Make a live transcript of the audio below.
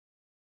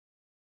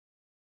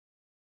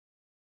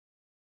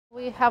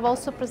We have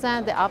also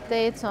presented the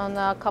updates on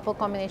a couple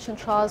combination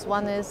trials.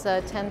 One is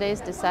 10 days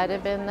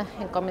Decitabine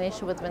in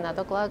combination with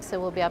Venetoclax. It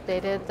will be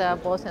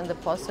updated both in the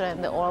poster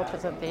and the oral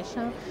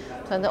presentation.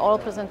 So in the oral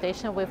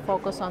presentation, we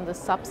focus on the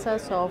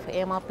subsets of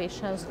AML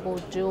patients who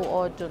do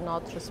or do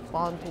not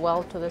respond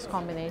well to this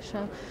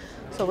combination.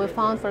 So we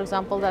found, for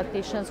example, that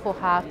patients who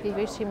have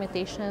PVHC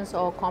mutations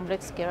or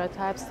complex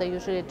karyotypes, they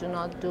usually do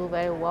not do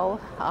very well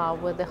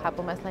with the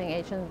hypomethylating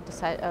agent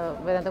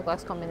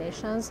Venetoclax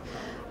combinations.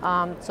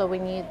 So we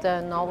need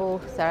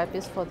novel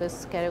therapies for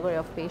this category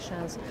of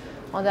patients.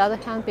 On the other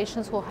hand,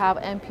 patients who have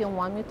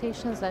NPM1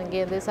 mutations, and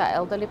again, these are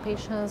elderly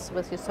patients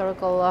with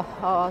historical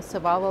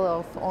survival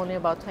of only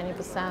about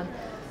 20%.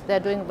 They're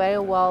doing very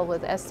well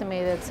with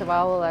estimated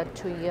survival at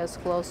 2 years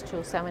close to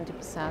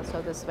 70%,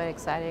 so this is very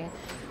exciting.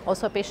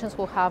 Also, patients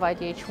who have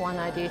IDH1,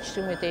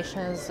 IDH2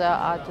 mutations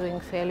are doing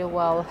fairly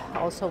well,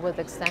 also with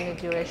extended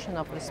duration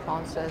of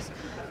responses.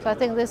 So I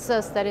think these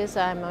studies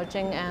are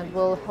emerging and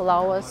will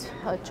allow us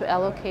to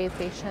allocate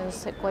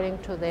patients according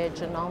to their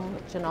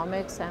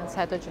genomics and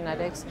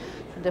cytogenetics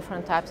to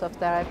different types of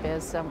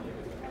therapies.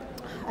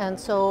 And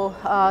so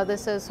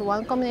this is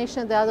one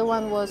combination. The other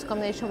one was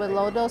combination with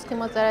low-dose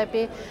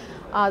chemotherapy.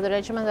 The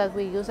regimen that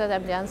we use at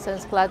MD Anderson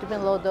is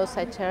Cladribine, low-dose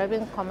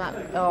cytarabine,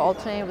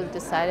 alternating with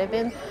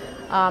Decitabine.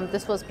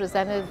 This was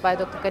presented by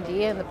Dr.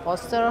 Kadia in the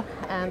poster,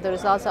 and the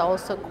results are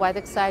also quite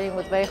exciting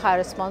with very high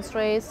response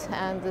rates.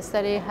 And the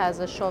study has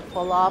a short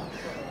follow-up,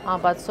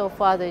 but so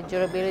far the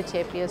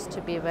durability appears to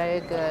be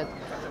very good.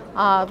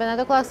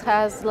 Venetoclax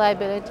has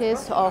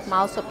liabilities of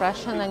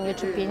myelosuppression and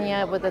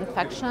neutropenia with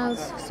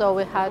infections, so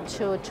we had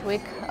to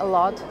tweak a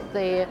lot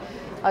the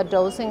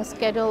dosing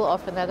schedule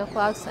of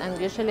Venetoclax, and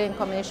usually in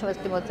combination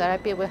with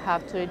chemotherapy we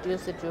have to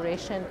reduce the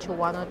duration to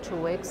 1 or 2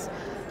 weeks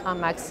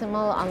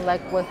maximal,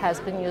 unlike what has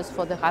been used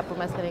for the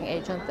hypomethylating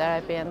agent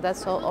therapy, and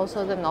that's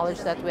also the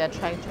knowledge that we are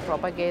trying to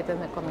propagate in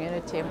the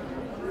community.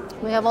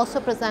 We have also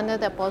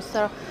presented a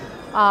poster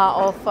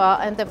of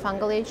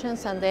antifungal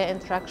agents and their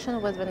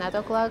interaction with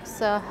Venetoclax.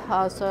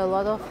 So a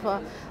lot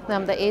of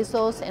them, the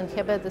azoles,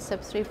 inhibit the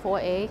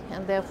CYP3/4A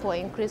and therefore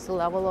increase the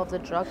level of the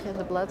drug in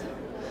the blood,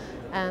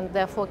 and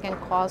therefore can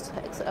cause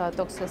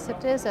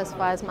toxicities as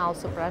far as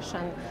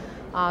myelosuppression.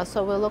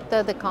 So we looked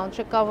at the count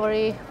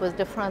recovery with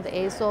different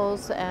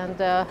azoles, and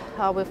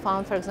we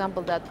found, for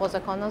example, that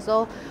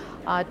posaconazole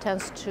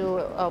tends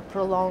to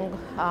prolong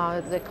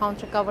the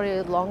count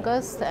recovery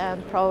longest,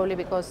 and probably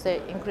because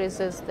it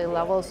increases the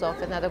levels of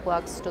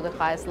Venetoclax to the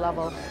highest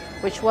level,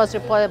 which was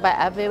reported by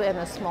AbbVie in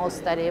a small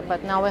study.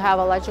 But now we have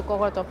a larger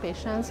cohort of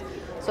patients,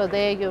 so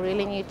there you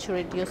really need to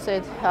reduce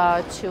it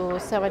to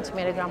 70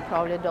 milligram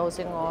probably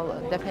dosing, or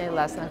definitely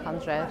less than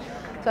 100.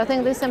 So I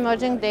think this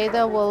emerging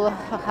data will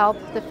help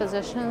the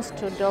physicians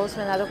to dose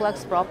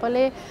Venetoclax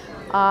properly,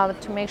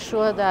 to make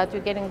sure that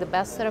you're getting the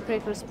best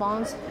therapeutic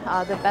response,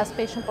 the best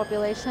patient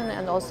population,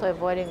 and also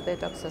avoiding the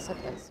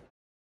toxicities.